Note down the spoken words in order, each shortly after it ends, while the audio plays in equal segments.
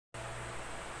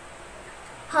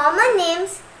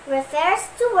Homonyms refers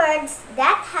to words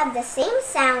that have the same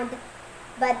sound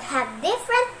but have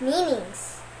different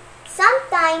meanings.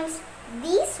 Sometimes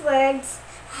these words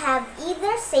have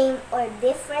either same or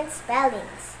different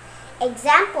spellings.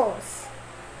 Examples: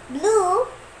 blue,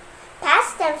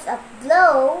 past tense of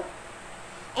blow,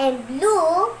 and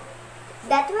blue,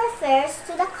 that refers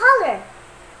to the color.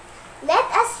 Let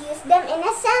us use them in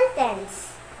a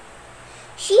sentence.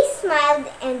 She smiled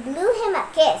and blew him a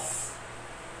kiss.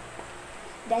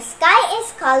 The sky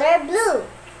is color blue.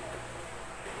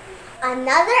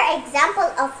 Another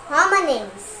example of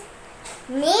homonyms: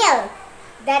 male,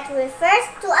 that refers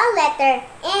to a letter,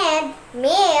 and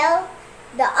male,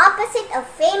 the opposite of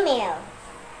female.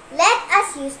 Let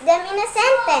us use them in a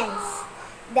sentence.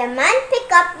 The man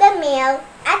picked up the mail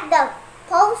at the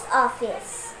post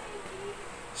office.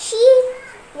 She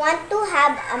wants to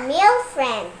have a male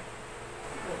friend.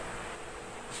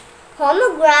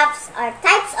 Homographs are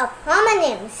types of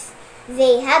homonyms.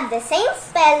 They have the same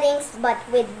spellings but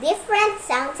with different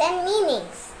sounds and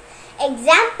meanings.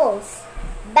 Examples: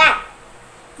 bat,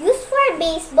 used for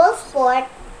baseball sport,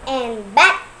 and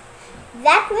bat,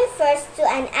 that refers to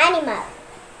an animal.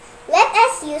 Let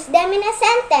us use them in a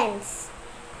sentence.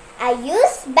 I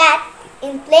use bat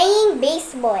in playing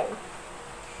baseball.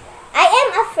 I am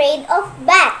afraid of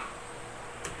bat.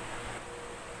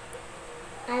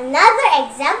 Another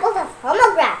example of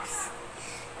homographs: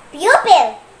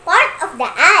 pupil, part of the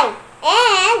eye,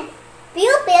 and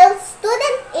pupil,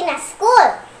 student in a school.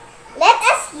 Let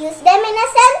us use them in a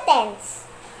sentence.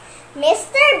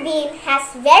 Mr. Bean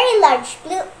has very large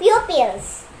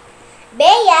pupils.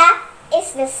 Bea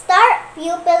is the star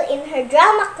pupil in her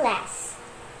drama class.